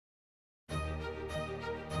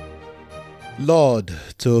Lord,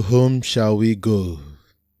 to whom shall we go?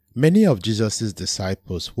 Many of Jesus'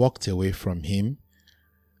 disciples walked away from him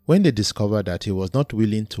when they discovered that he was not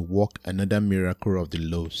willing to work another miracle of the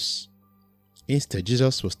loaves. Instead,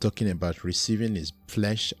 Jesus was talking about receiving his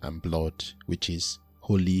flesh and blood, which is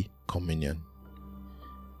Holy Communion.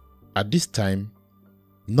 At this time,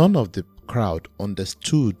 none of the crowd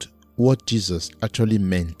understood what Jesus actually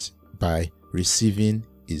meant by receiving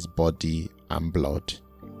his body and blood.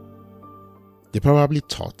 They probably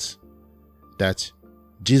thought that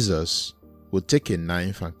Jesus would take a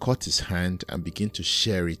knife and cut his hand and begin to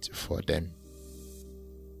share it for them.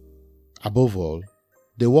 Above all,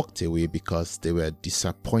 they walked away because they were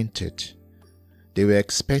disappointed. They were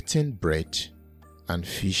expecting bread and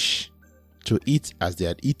fish to eat as they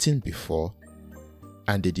had eaten before,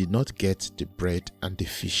 and they did not get the bread and the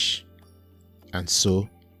fish. And so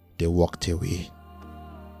they walked away.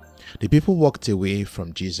 The people walked away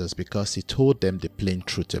from Jesus because he told them the plain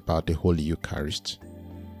truth about the Holy Eucharist.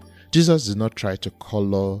 Jesus did not try to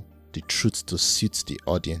color the truth to suit the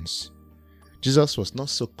audience. Jesus was not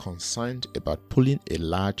so concerned about pulling a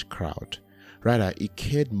large crowd. Rather, he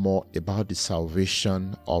cared more about the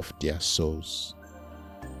salvation of their souls.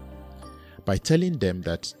 By telling them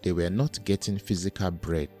that they were not getting physical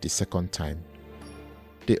bread the second time,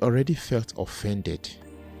 they already felt offended.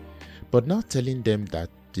 But now telling them that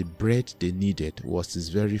the bread they needed was his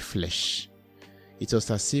very flesh, it was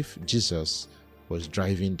as if Jesus was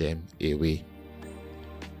driving them away.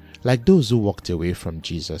 Like those who walked away from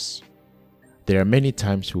Jesus, there are many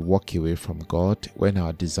times we walk away from God when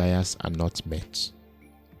our desires are not met.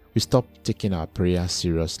 We stop taking our prayers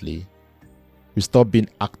seriously. We stop being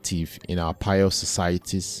active in our pious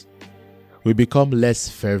societies. We become less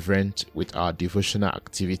fervent with our devotional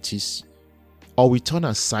activities. Or we turn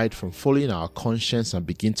aside from following our conscience and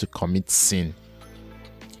begin to commit sin.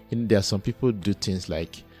 There are some people who do things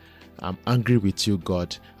like, I'm angry with you,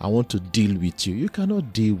 God. I want to deal with you. You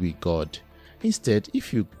cannot deal with God. Instead,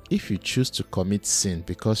 if you choose to commit sin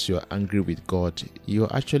because you're angry with God,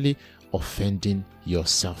 you're actually offending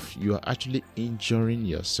yourself. You are actually injuring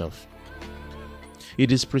yourself.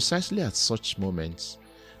 It is precisely at such moments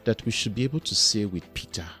that we should be able to say with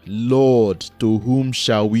Peter, Lord, to whom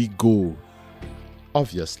shall we go?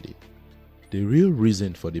 Obviously, the real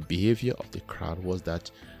reason for the behavior of the crowd was that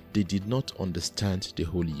they did not understand the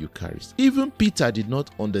Holy Eucharist. Even Peter did not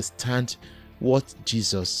understand what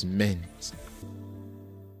Jesus meant.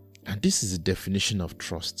 And this is the definition of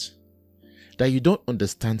trust. That you don't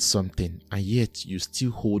understand something and yet you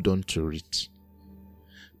still hold on to it.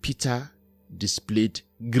 Peter displayed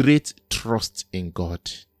great trust in God.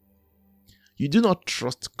 You do not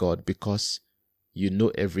trust God because you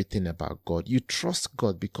know everything about God. You trust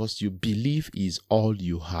God because you believe He is all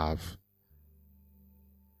you have.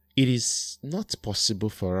 It is not possible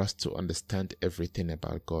for us to understand everything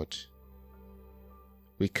about God.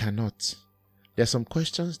 We cannot. There are some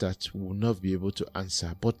questions that we will not be able to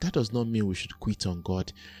answer, but that does not mean we should quit on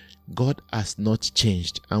God. God has not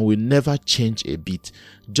changed and will never change a bit.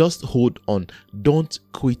 Just hold on. Don't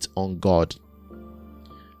quit on God.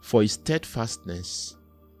 For His steadfastness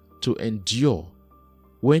to endure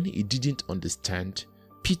when he didn't understand,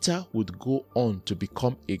 Peter would go on to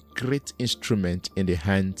become a great instrument in the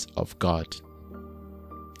hands of God.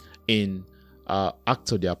 In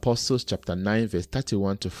Acts of the Apostles chapter 9 verse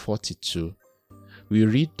 31 to 42, we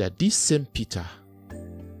read that this same Peter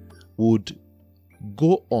would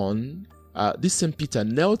go on, this same Peter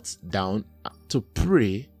knelt down to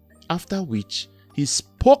pray, after which he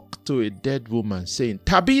spoke to a dead woman saying,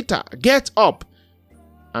 Tabitha, get up!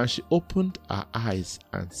 And she opened her eyes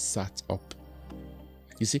and sat up.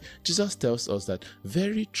 You see, Jesus tells us that,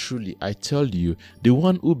 very truly I tell you, the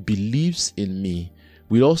one who believes in me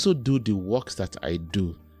will also do the works that I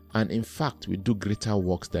do. And in fact, we do greater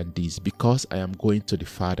works than these, because I am going to the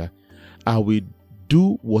Father. I will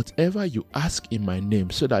do whatever you ask in my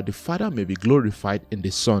name, so that the Father may be glorified in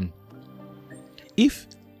the Son. If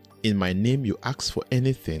in my name you ask for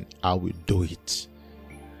anything, I will do it.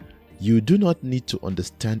 You do not need to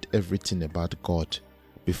understand everything about God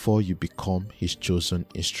before you become His chosen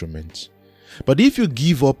instrument. But if you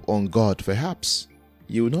give up on God, perhaps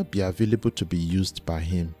you will not be available to be used by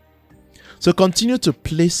Him. So continue to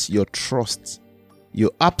place your trust, your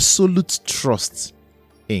absolute trust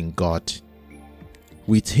in God.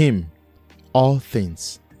 With Him, all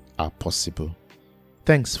things are possible.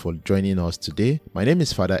 Thanks for joining us today. My name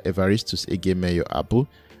is Father Evaristus Egemeyo Abu,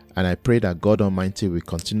 and I pray that God Almighty will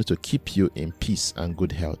continue to keep you in peace and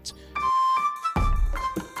good health.